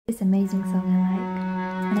This amazing song I like,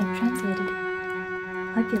 and I've translated it.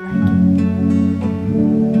 Hope you like it.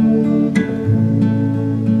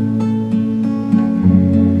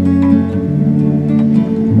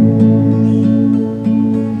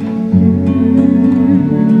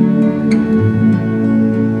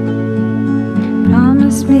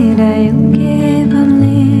 Promise me that you'll keep on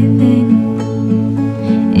living,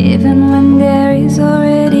 even when there is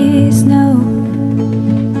already snow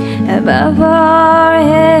above our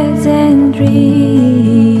heads and dreams,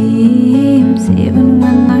 even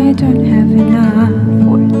when I don't have enough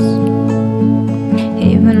words,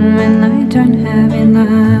 even when I don't have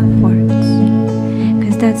enough words.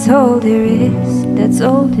 'Cause that's all there is, that's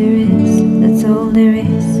all there is, that's all there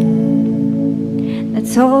is.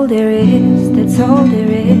 That's all there is, that's all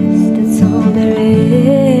there is, that's all there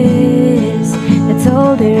is. That's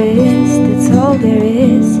all there is, that's all there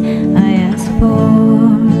is. I ask for.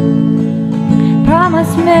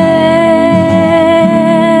 Promise me,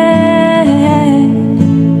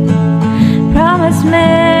 promise me,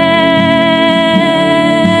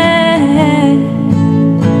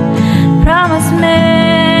 promise me,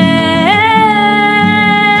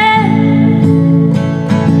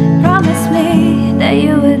 promise me that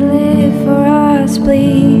you would live for us,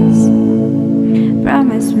 please.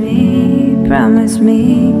 Promise me, promise me,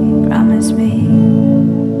 promise me.